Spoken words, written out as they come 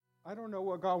I don't know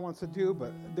what God wants to do,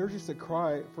 but there's just a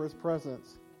cry for His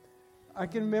presence. I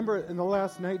can remember in the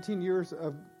last 19 years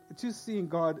of just seeing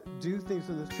God do things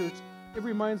in this church. It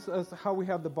reminds us how we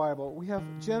have the Bible. We have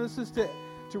Genesis to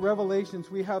Revelations.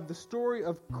 We have the story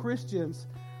of Christians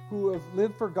who have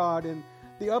lived for God and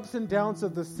the ups and downs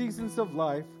of the seasons of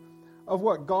life, of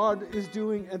what God is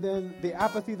doing, and then the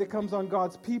apathy that comes on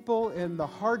God's people and the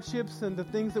hardships and the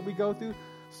things that we go through.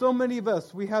 So many of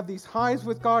us, we have these highs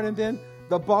with God, and then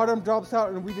the bottom drops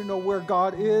out and we don't know where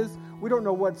God is. We don't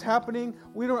know what's happening.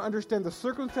 We don't understand the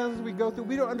circumstances we go through.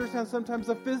 We don't understand sometimes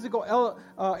the physical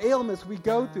ailments we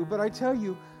go through. But I tell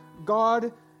you,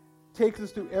 God takes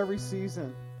us through every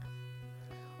season.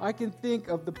 I can think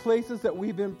of the places that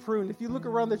we've been pruned. If you look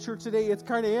around the church today, it's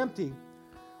kind of empty.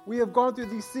 We have gone through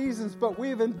these seasons, but we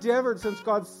have endeavored since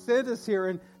God sent us here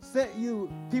and sent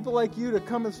you, people like you, to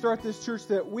come and start this church,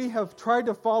 that we have tried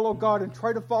to follow God and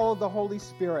try to follow the Holy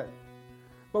Spirit.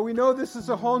 But we know this is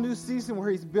a whole new season where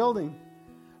He's building,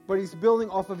 but He's building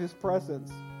off of His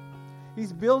presence.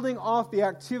 He's building off the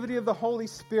activity of the Holy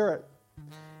Spirit.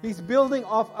 He's building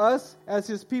off us as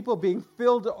His people being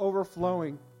filled to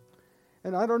overflowing.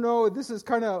 And I don't know, this is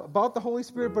kind of about the Holy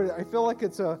Spirit, but I feel like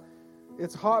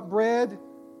it's hot bread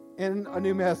and a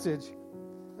new message.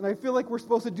 And I feel like we're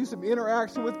supposed to do some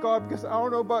interaction with God, because I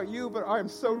don't know about you, but I am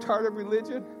so tired of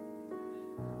religion.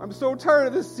 I'm so tired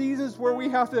of the seasons where we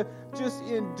have to just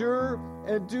endure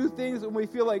and do things and we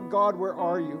feel like, God, where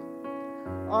are you?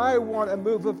 I want a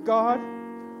move of God.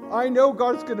 I know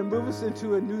God's going to move us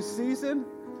into a new season,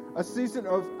 a season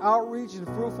of outreach and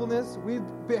fruitfulness. We've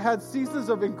had seasons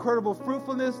of incredible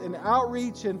fruitfulness and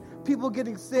outreach and people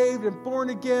getting saved and born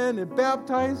again and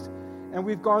baptized. And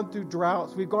we've gone through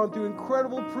droughts. We've gone through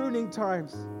incredible pruning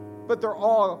times. But they're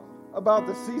all about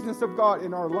the seasons of God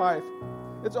in our life.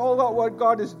 It's all about what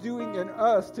God is doing in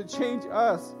us to change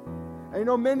us. And you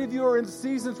know, many of you are in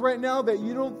seasons right now that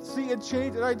you don't see a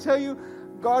change. And I tell you,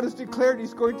 God has declared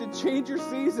He's going to change your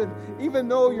season, even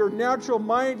though your natural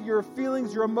mind, your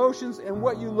feelings, your emotions, and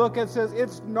what you look at says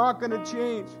it's not going to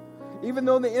change. Even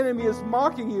though the enemy is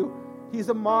mocking you, he's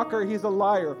a mocker, he's a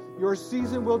liar. Your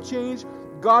season will change.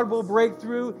 God will break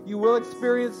through. You will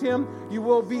experience Him. You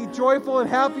will be joyful and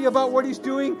happy about what He's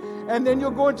doing. And then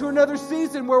you'll go into another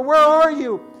season where are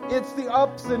you? It's the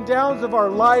ups and downs of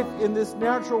our life in this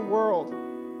natural world.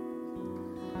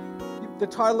 The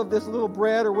title of this little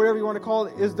bread, or whatever you want to call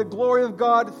it, is "The Glory of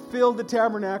God Filled the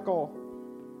Tabernacle."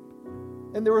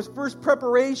 And there was first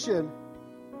preparation.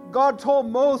 God told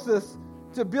Moses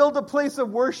to build a place of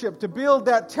worship, to build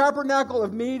that tabernacle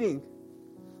of meeting.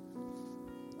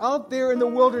 Out there in the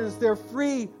wilderness, they're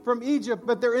free from Egypt,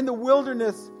 but they're in the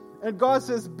wilderness. And God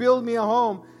says, build me a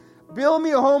home. Build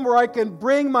me a home where I can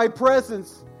bring my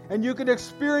presence and you can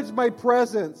experience my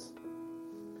presence.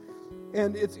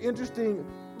 And it's interesting,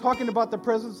 talking about the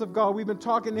presence of God. We've been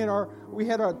talking we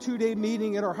had a 2-day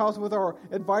meeting in our house with our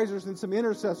advisors and some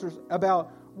intercessors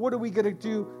about what are we going to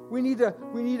do. We need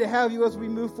to have you as we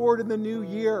move forward in the new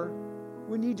year.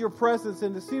 We need your presence.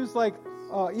 And it seems like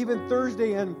even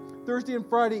Thursday and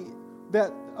Friday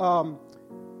that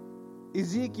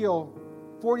Ezekiel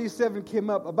 47 came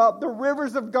up about the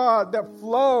rivers of God that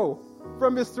flow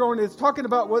from His throne. It's talking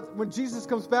about when Jesus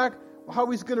comes back, how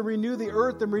He's going to renew the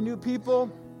earth and renew people.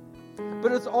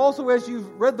 But it's also, as you've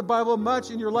read the Bible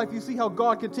much in your life, you see how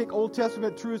God can take Old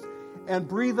Testament truths and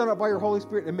breathe on it by your Holy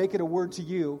Spirit and make it a word to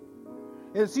you.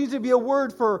 And it seems to be a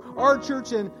word for our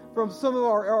church and from some of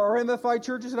our MFI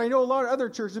churches, and I know a lot of other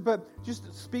churches, but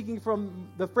just speaking from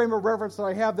the frame of reference that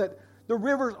I have, that the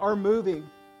rivers are moving.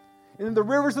 And the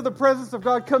rivers of the presence of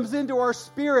God comes into our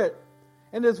spirit.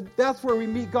 And that's where we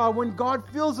meet God. When God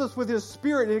fills us with His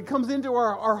Spirit and it comes into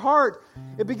our heart,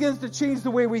 it begins to change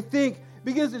the way we think. It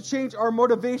begins to change our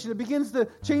motivation. It begins to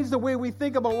change the way we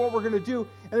think about what we're going to do.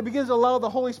 And it begins to allow the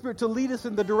Holy Spirit to lead us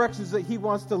in the directions that He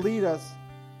wants to lead us.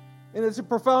 And it's a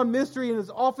profound mystery, and it's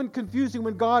often confusing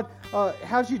when God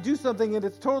has you do something and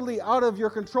it's totally out of your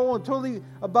control and totally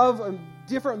above and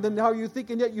different than how you think,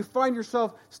 and yet you find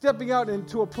yourself stepping out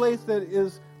into a place that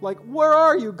is like, where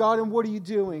are you, God, and what are you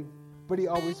doing? But He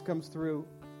always comes through.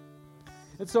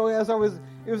 And so it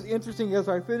was interesting as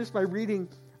I finished my reading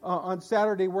on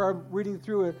Saturday, where I'm reading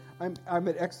through it, I'm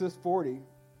at Exodus 40,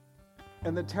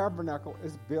 and the tabernacle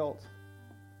is built.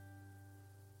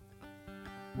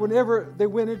 Whenever they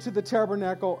went into the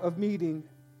tabernacle of meeting,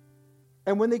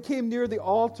 and when they came near the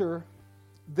altar,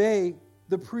 the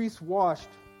priests washed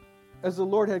as the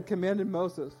Lord had commanded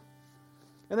Moses.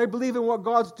 And I believe in what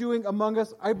God's doing among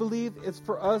us. I believe it's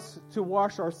for us to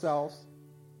wash ourselves.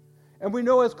 And we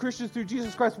know as Christians through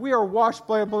Jesus Christ, we are washed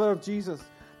by the blood of Jesus.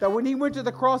 That when He went to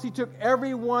the cross, He took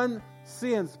every one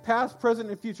sins, past, present,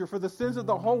 and future, for the sins of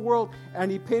the whole world,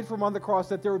 and he paid for them on the cross,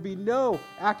 that there would be no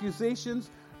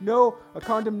accusations, no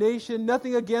condemnation,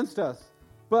 nothing against us,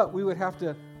 but we would have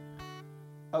to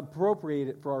appropriate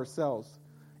it for ourselves.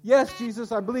 Yes,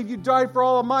 Jesus, I believe you died for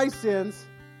all of my sins,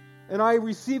 and I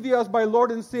receive you as my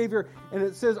Lord and Savior, and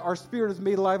it says our spirit is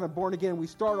made alive and born again. We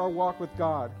start our walk with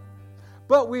God.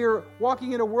 But we are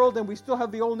walking in a world, and we still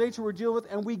have the old nature we're dealing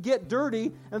with, and we get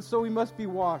dirty, and so we must be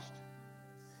washed.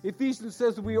 Ephesians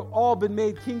says that we've all been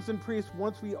made kings and priests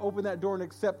once we open that door and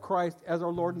accept Christ as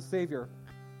our Lord and Savior.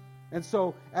 And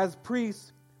so, as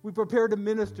priests, we prepare to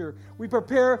minister. We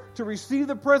prepare to receive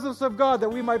the presence of God, that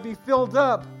we might be filled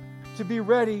up to be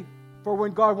ready for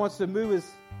when God wants to move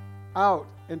us out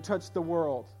and touch the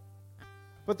world.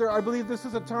 But I believe this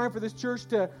is a time for this church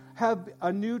to have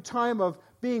a new time of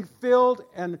being filled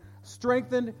and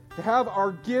strengthened, to have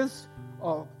our gifts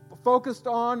focused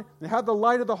on, and have the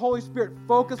light of the Holy Spirit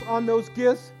focus on those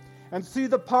gifts, and see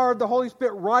the power of the Holy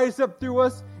Spirit rise up through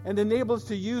us and enable us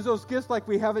to use those gifts like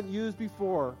we haven't used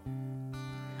before.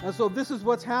 And so this is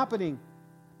what's happening.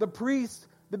 The priests,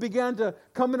 they began to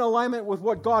come in alignment with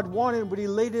what God wanted, but he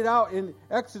laid it out in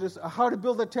Exodus, how to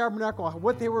build the tabernacle,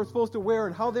 what they were supposed to wear,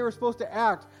 and how they were supposed to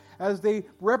act as they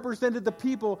represented the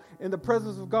people in the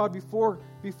presence of God before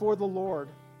the Lord.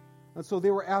 And so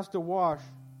they were asked to wash.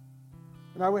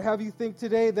 And I would have you think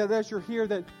today that as you're here,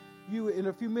 that you, in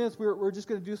a few minutes, we're just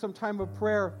going to do some time of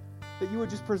prayer, that you would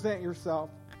just present yourself.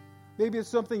 Maybe it's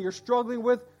something you're struggling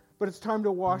with, but it's time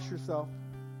to wash yourself.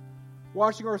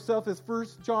 Washing ourselves is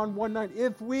 1 John 1:9.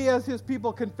 If we as his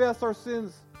people confess our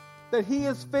sins, that he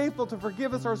is faithful to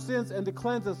forgive us our sins and to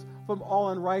cleanse us from all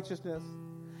unrighteousness.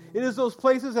 It is those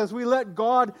places as we let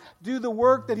God do the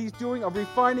work that he's doing of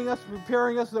refining us,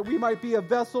 preparing us so that we might be a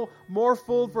vessel more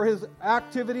full for his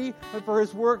activity and for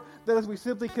his work, that as we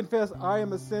simply confess, I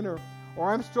am a sinner,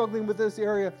 or I'm struggling with this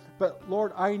area, but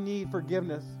Lord, I need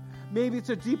forgiveness. Maybe it's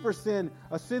a deeper sin,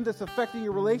 a sin that's affecting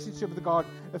your relationship with God,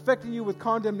 affecting you with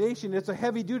condemnation. It's a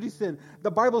heavy-duty sin.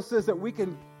 The Bible says that we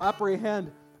can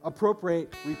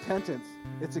appropriate repentance.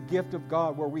 It's a gift of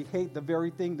God where we hate the very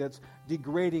thing that's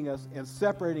degrading us and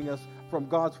separating us from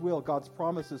God's will, God's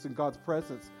promises, and God's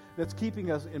presence, that's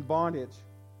keeping us in bondage.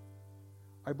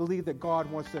 I believe that God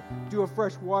wants to do a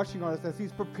fresh washing on us as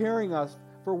he's preparing us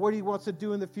for what he wants to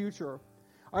do in the future.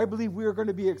 I believe we are going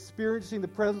to be experiencing the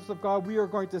presence of God. We are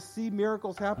going to see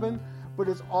miracles happen, but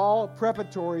it's all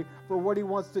preparatory for what he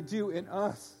wants to do in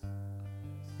us.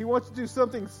 He wants to do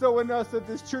something so in us that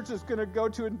this church is going to go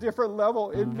to a different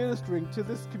level in ministering to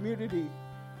this community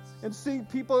and seeing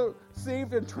people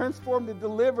saved and transformed and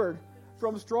delivered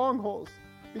from strongholds,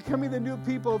 becoming the new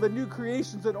people, the new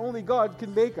creations that only God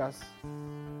can make us.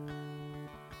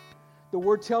 The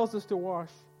Word tells us to wash,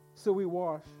 so we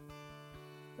wash.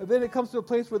 And then it comes to a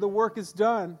place where the work is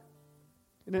done.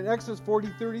 And in Exodus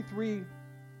 40:33,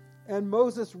 and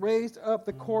Moses raised up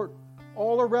the court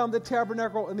all around the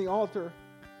tabernacle and the altar.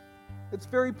 It's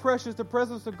very precious, the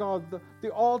presence of God,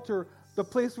 the altar, the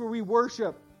place where we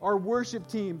worship, our worship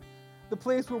team, the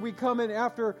place where we come in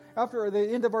after the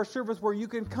end of our service, where you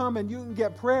can come and you can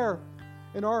get prayer.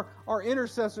 And our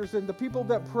intercessors and the people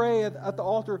that pray at the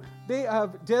altar, they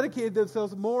have dedicated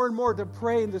themselves more and more to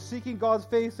pray and to seeking God's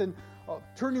face and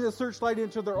turning the searchlight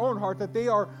into their own heart, that they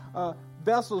are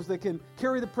vessels that can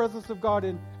carry the presence of God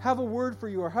and have a word for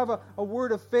you, or have a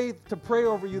word of faith to pray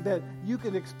over you, that you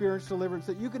can experience deliverance,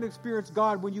 that you can experience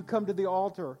God when you come to the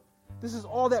altar. This is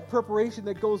all that preparation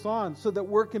that goes on so that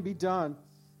work can be done.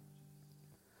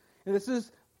 And it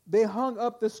says, they hung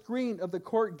up the screen of the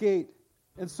court gate,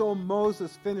 and so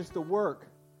Moses finished the work.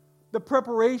 The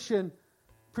preparation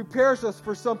prepares us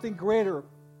for something greater.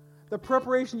 The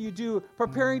preparation you do,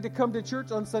 preparing to come to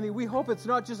church on Sunday, we hope it's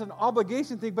not just an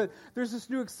obligation thing, but there's this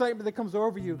new excitement that comes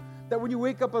over you. That when you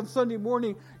wake up on Sunday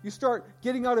morning, you start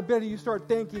getting out of bed and you start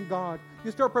thanking God.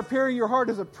 You start preparing your heart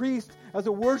as a priest, as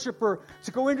a worshiper,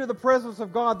 to go into the presence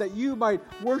of God, that you might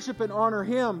worship and honor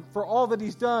him for all that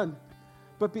he's done,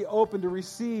 but be open to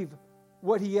receive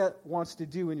what he yet wants to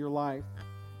do in your life.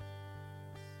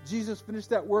 Jesus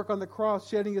finished that work on the cross,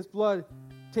 shedding his blood,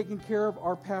 taking care of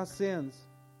our past sins.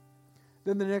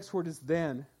 Then the next word is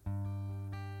then.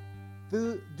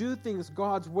 Do things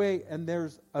God's way, and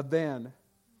there's a then.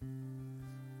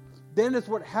 Then is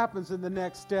what happens in the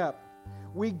next step.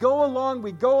 We go along,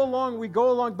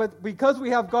 but because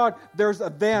we have God, there's a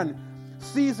then.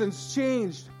 Seasons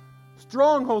changed.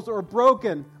 Strongholds are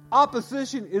broken.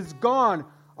 Opposition is gone.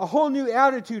 A whole new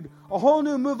attitude, a whole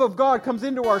new move of God comes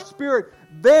into our spirit.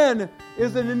 Then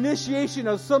is an initiation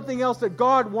of something else that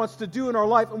God wants to do in our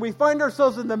life. And we find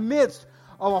ourselves in the midst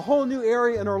of a whole new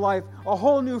area in our life, a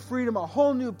whole new freedom, a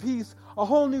whole new peace, a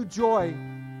whole new joy.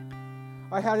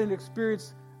 I had an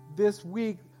experience this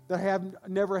week that I have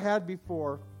never had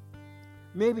before.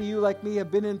 Maybe you, like me,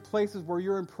 have been in places where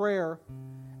you're in prayer,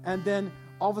 and then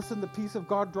all of a sudden the peace of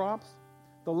God drops.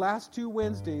 The last 2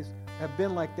 Wednesdays have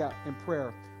been like that in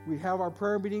prayer. We have our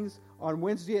prayer meetings on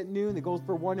Wednesday at noon. It goes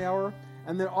for 1 hour.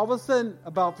 And then all of a sudden,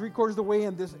 about 3/4 of the way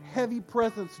in, this heavy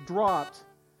presence dropped.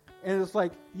 And it's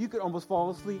like you could almost fall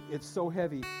asleep. It's so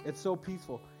heavy. It's so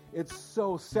peaceful. It's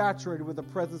so saturated with the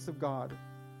presence of God.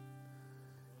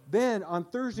 Then on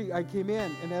Thursday, I came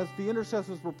in, and as the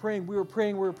intercessors were praying, we were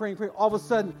praying. All of a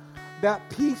sudden, that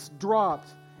peace dropped.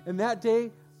 And that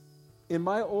day, in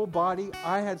my old body,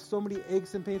 I had so many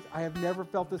aches and pains. I have never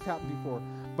felt this happen before.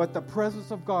 But the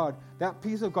presence of God, that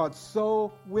peace of God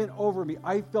so went over me.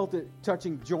 I felt it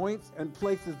touching joints and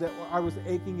places that I was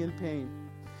aching in pain.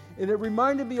 And it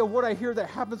reminded me of what I hear that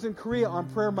happens in Korea on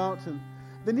Prayer Mountain.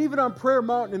 Then even on Prayer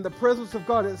Mountain, in the presence of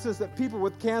God, it says that people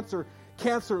with cancer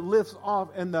lifts off,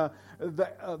 and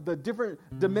the different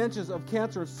dimensions of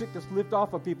cancer and sickness lift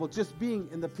off of people just being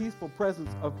in the peaceful presence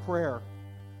of prayer.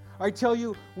 I tell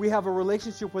you, we have a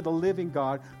relationship with a living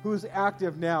God who's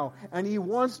active now, and He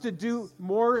wants to do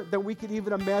more than we could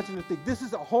even imagine or think. This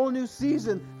is a whole new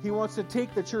season He wants to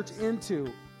take the church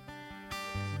into.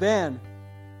 Then,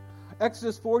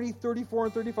 Exodus 40, 34,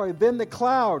 and 35, then the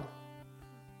cloud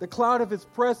of His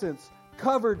presence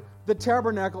covered the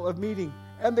tabernacle of meeting,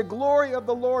 and the glory of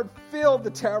the Lord filled the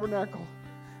tabernacle.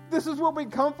 This is what we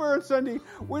come for on Sunday.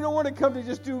 We don't want to come to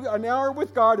just do an hour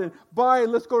with God and bye and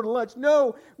let's go to lunch.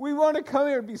 No, we want to come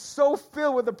here and be so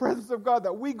filled with the presence of God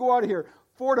that we go out of here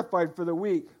fortified for the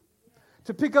week.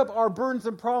 To pick up our burdens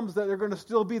and problems that are going to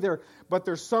still be there, but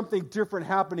there's something different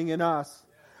happening in us.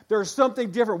 There's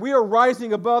something different. We are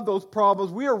rising above those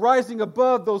problems. We are rising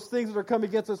above those things that are coming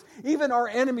against us. Even our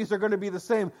enemies are going to be the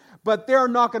same, but they're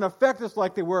not going to affect us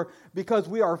like they were because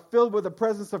we are filled with the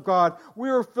presence of God. We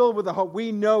are filled with the hope.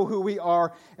 We know who we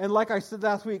are. And like I said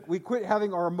last week, we quit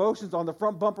having our emotions on the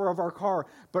front bumper of our car,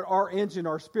 but our engine,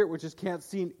 our spirit, which just can't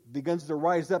see, begins to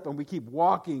rise up, and we keep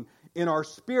walking in our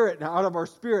spirit and out of our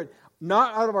spirit,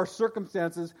 not out of our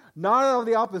circumstances, not out of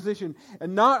the opposition,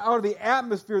 and not out of the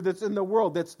atmosphere that's in the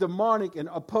world that's demonic and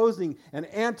opposing and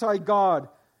anti-God,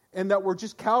 and that we're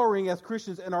just cowering as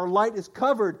Christians and our light is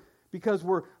covered because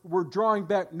we're drawing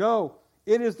back. No,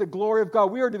 it is the glory of God.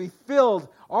 We are to be filled.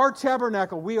 Our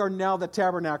tabernacle, we are now the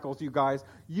tabernacles, you guys.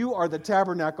 You are the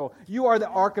tabernacle. You are the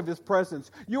ark of His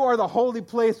presence. You are the holy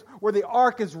place where the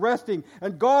ark is resting.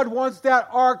 And God wants that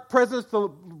ark presence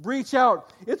to reach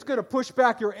out. It's going to push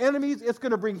back your enemies. It's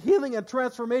going to bring healing and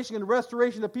transformation and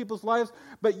restoration to people's lives.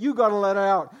 But you got to let it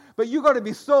out. But you got to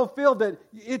be so filled that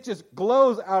it just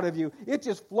glows out of you. It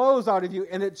just flows out of you,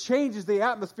 and it changes the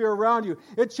atmosphere around you.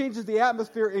 It changes the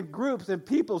atmosphere in groups and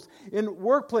peoples, in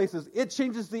workplaces. It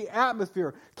changes the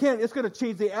atmosphere. Ken, it's going to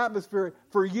change the atmosphere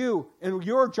for you and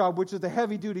your job, which is the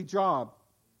heavy-duty job.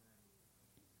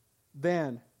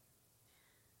 Then,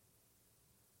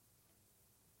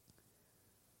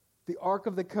 the Ark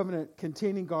of the Covenant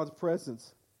containing God's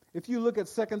presence. If you look at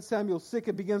 2 Samuel 6,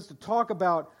 it begins to talk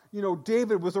about,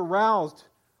 David was aroused.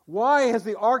 Why has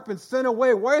the ark been sent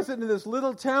away? Why is it in this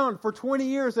little town for 20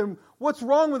 years? And what's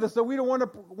wrong with us that we don't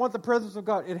want the presence of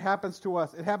God? It happens to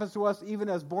us. It happens to us even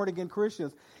as born-again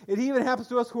Christians. It even happens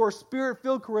to us who are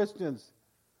Spirit-filled Christians,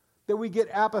 that we get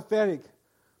apathetic.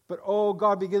 But,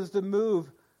 God begins to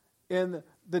move in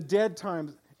the dead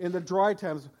times, in the dry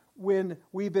times, when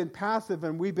we've been passive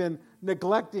and we've been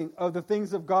neglecting of the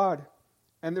things of God.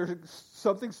 And there's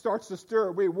something starts to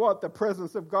stir. We want the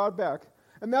presence of God back.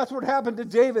 And that's what happened to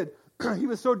David. He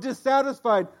was so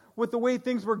dissatisfied with the way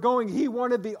things were going. He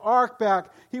wanted the ark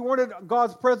back. He wanted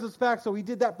God's presence back. So he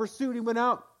did that pursuit. He went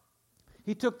out.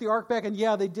 He took the ark back, and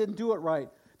they didn't do it right.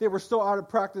 They were so out of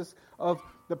practice of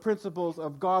the principles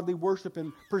of godly worship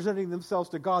and presenting themselves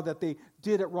to God that they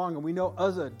did it wrong. And we know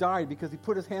Uzzah died because he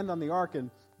put his hand on the ark and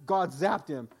God zapped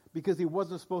him because he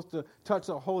wasn't supposed to touch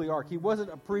the holy ark. He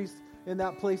wasn't a priest in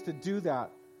that place to do that.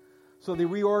 So they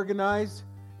reorganized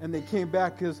and they came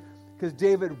back because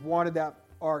David wanted that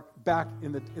ark back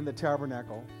in the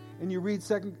tabernacle. And you read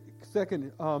 1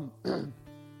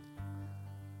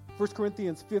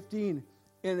 Corinthians 15,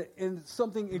 and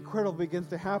something incredible begins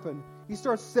to happen. He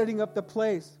starts setting up the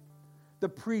place. The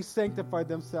priests sanctified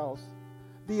themselves.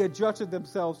 They adjusted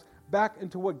themselves back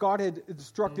into what God had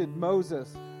instructed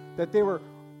Moses, that they were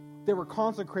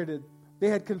consecrated. They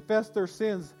had confessed their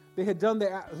sins. They had done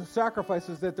the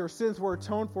sacrifices that their sins were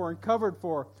atoned for and covered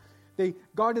for. They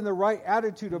got in the right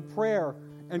attitude of prayer,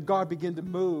 and God began to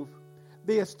move.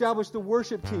 They established the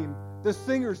worship team. the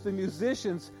singers, the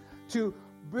musicians, to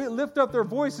lift up their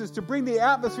voices, to bring the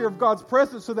atmosphere of God's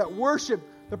presence so that worship,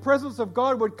 the presence of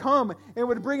God would come and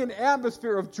would bring an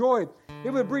atmosphere of joy.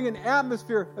 It would bring an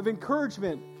atmosphere of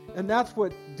encouragement. And that's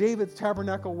what David's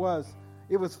tabernacle was.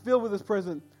 It was filled with His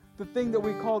presence. The thing that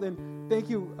we called, and thank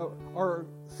you, our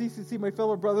CCC, my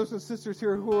fellow brothers and sisters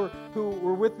here who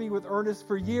were with me with Ernest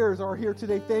for years are here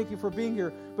today. Thank you for being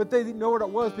here. But they didn't know what it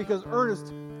was because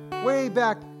Ernest, way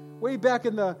back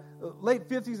in the late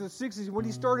 50s and 60s, when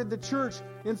he started the church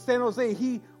in San Jose,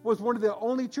 he was one of the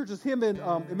only churches, him and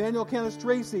Emmanuel Canis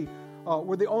Tracy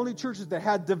were the only churches that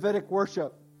had Davidic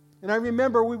worship. And I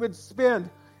remember we would spend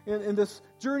in this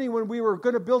journey when we were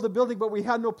going to build a building, but we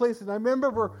had no place. And I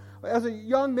remember as a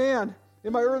young man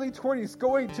in my early 20s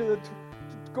going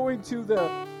to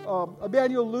the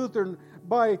Emmanuel Lutheran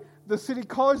by the City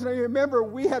College, and I remember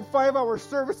we had 5-hour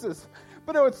services.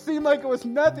 But it would seem like it was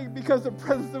nothing because the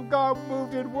presence of God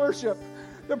moved in worship.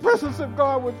 The presence of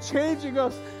God was changing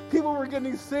us. People were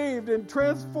getting saved and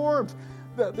transformed.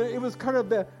 It was kind of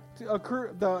the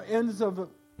ends of,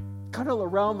 kind of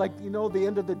around like, the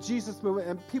end of the Jesus movement.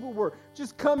 And people were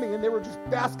just coming and they were just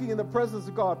basking in the presence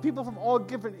of God. People from all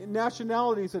different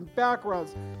nationalities and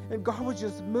backgrounds. And God was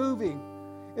just moving.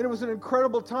 And it was an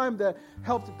incredible time that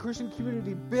helped the Christian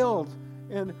community build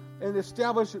and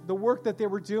establish the work that they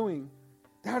were doing.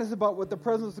 That is about what the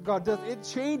presence of God does. It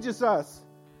changes us.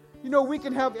 We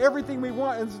can have everything we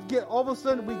want and all of a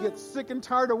sudden we get sick and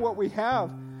tired of what we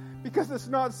have because it's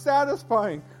not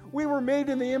satisfying. We were made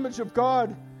in the image of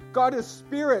God. God is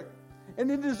spirit,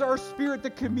 and it is our spirit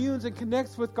that communes and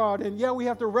connects with God. And we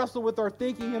have to wrestle with our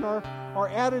thinking and our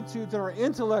attitudes and our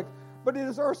intellect, but it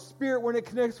is our spirit when it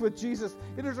connects with Jesus.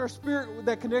 It is our spirit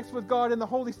that connects with God and the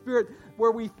Holy Spirit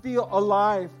where we feel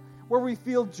alive, where we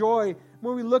feel joy,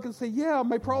 when we look and say,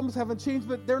 my problems haven't changed,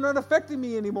 but they're not affecting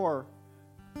me anymore.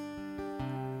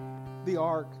 The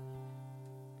ark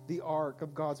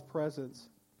of God's presence.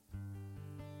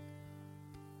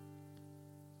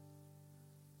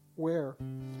 Where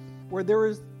there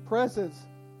is presence,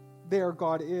 there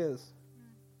God is.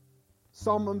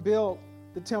 Solomon built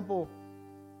the temple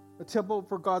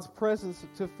for God's presence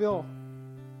to fill.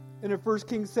 And in 1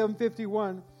 Kings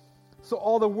 7:51, so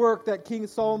all the work that King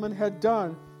Solomon had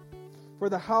done for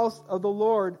the house of the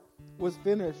Lord was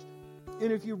finished.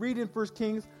 And if you read in 1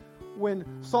 Kings, when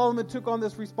Solomon took on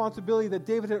this responsibility that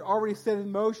David had already set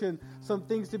in motion, some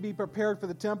things to be prepared for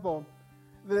the temple,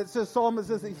 that it says, Solomon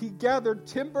says that he gathered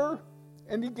timber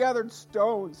and he gathered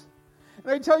stones.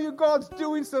 And I tell you, God's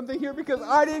doing something here because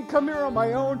I didn't come here on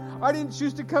my own. I didn't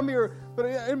choose to come here, but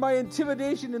in my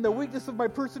intimidation and the weakness of my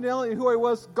personality and who I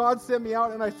was, God sent me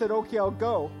out and I said, okay, I'll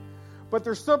go. But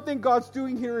there's something God's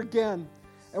doing here again.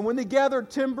 And when they gathered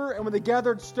timber and when they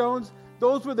gathered stones,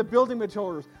 those were the building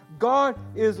materials. God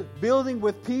is building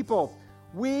with people.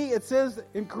 It says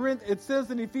in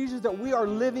Ephesians that we are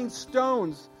living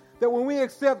stones. That when we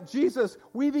accept Jesus,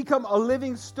 we become a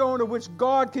living stone of which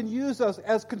God can use us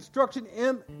as construction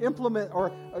implement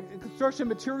or construction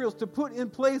materials to put in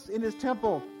place in His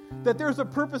temple. That there's a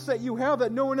purpose that you have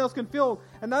that no one else can fill.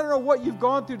 And I don't know what you've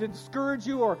gone through to discourage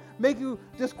you or make you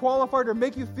disqualified or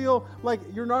make you feel like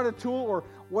you're not a tool or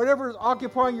whatever is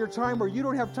occupying your time or you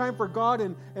don't have time for God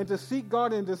and to seek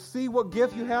God and to see what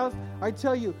gift you have. I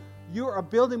tell you, you're a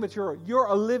building material. You're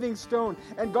a living stone.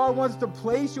 And God wants to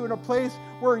place you in a place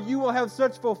where you will have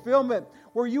such fulfillment,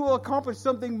 where you will accomplish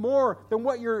something more than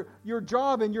what your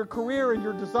job and your career and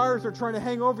your desires are trying to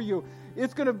hang over you.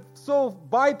 It's going to so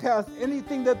bypass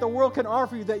anything that the world can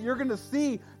offer you that you're going to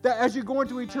see that as you go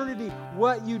into eternity,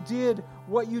 what you did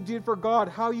for God,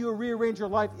 how you rearrange your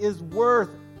life is worth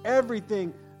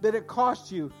everything that it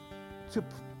cost you to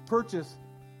purchase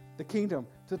the kingdom,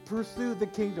 to pursue the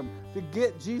kingdom, to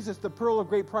get Jesus, the pearl of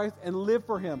great price, and live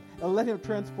for Him and let Him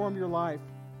transform your life.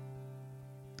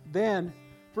 Then,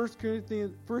 1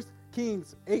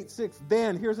 Kings 8:6,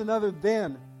 then, here's another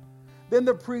then. Then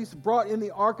the priests brought in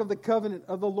the ark of the covenant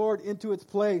of the Lord into its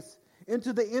place,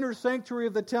 into the inner sanctuary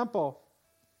of the temple,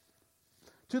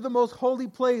 to the most holy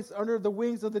place under the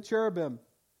wings of the cherubim.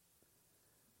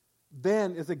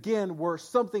 Then is again where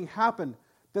something happened,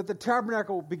 that the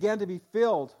tabernacle began to be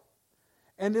filled.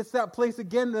 And it's that place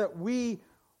again that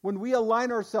when we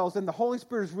align ourselves, and the Holy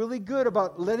Spirit is really good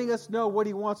about letting us know what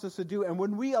He wants us to do. And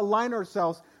when we align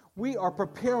ourselves, we are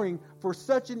preparing for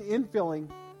such an infilling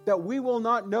that we will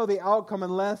not know the outcome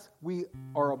unless we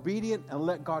are obedient and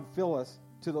let God fill us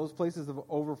to those places of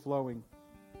overflowing.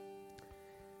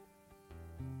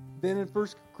 Then in 1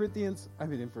 Corinthians,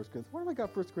 what have I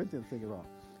got 1 Corinthians thinking about?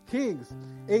 Kings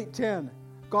 8:10,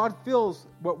 God fills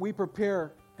what we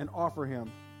prepare and offer Him.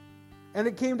 And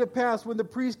it came to pass when the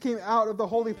priest came out of the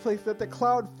holy place that the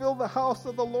cloud filled the house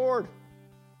of the Lord.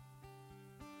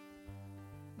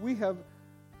 We have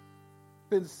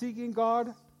been seeking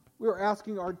God. We are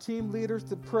asking our team leaders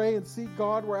to pray and seek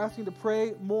God. We're asking to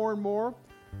pray more and more.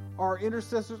 Our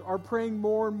intercessors are praying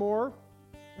more and more.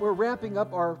 We're ramping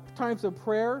up our times of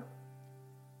prayer.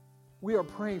 We are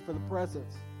praying for the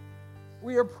presence.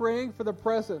 We are praying for the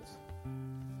presence.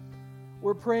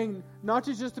 We're praying not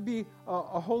just to be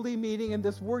a holy meeting, and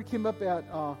this word came up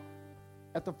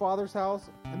at the Father's house.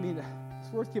 I mean,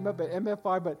 this word came up at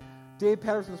MFI, but Dave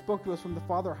Patterson spoke to us from the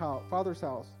Father's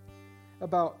house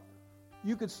about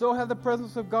you could still have the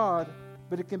presence of God,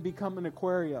 but it can become an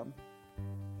aquarium.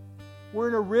 We're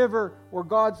in a river where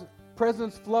God's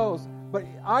presence flows. But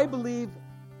I believe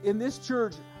in this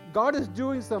church, God is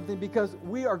doing something because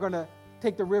we are going to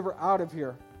take the river out of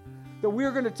here. That we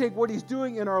are going to take what He's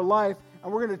doing in our life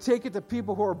and we're going to take it to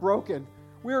people who are broken.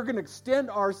 We are going to extend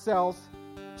ourselves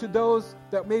to those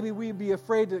that maybe we'd be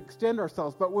afraid to extend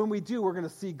ourselves. But when we do, we're going to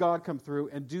see God come through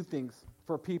and do things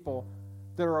for people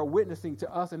that are witnessing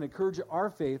to us and encourage our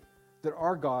faith that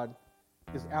our God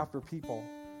is after people.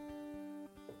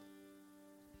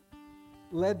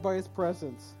 Led by His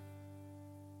presence.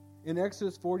 In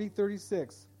Exodus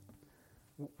 40:36,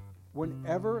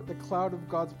 whenever the cloud of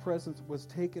God's presence was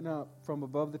taken up from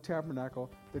above the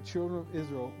tabernacle, the children of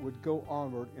Israel would go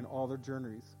onward in all their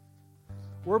journeys.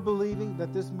 We're believing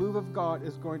that this move of God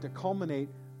is going to culminate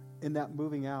in that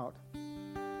moving out.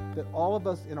 That all of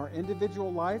us in our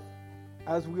individual life,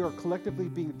 as we are collectively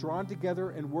being drawn together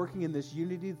and working in this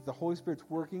unity, that the Holy Spirit's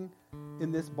working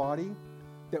in this body,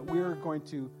 that we are going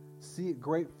to see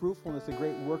great fruitfulness, a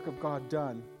great work of God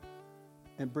done,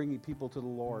 and bringing people to the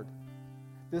Lord.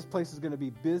 This place is going to be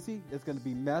busy. It's going to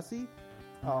be messy.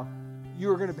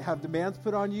 You are going to have demands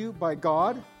put on you by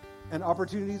God and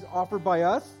opportunities offered by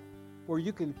us where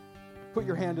you can put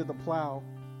your hand to the plow.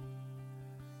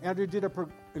 Andrew did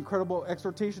an incredible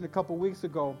exhortation a couple weeks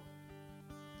ago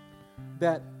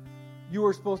that you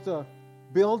were supposed to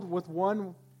build with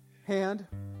one hand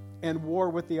and war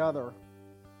with the other.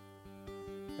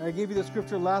 And I gave you the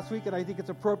scripture last week, and I think it's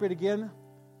appropriate again.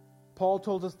 Paul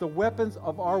told us the weapons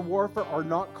of our warfare are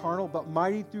not carnal, but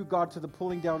mighty through God to the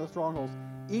pulling down of strongholds.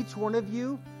 Each one of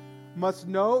you must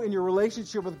know in your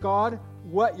relationship with God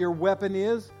what your weapon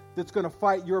is that's going to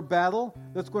fight your battle,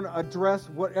 that's going to address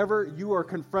whatever you are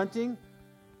confronting,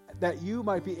 that you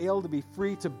might be able to be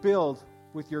free to build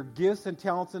with your gifts and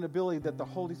talents and ability that the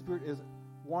Holy Spirit is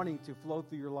wanting to flow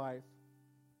through your life.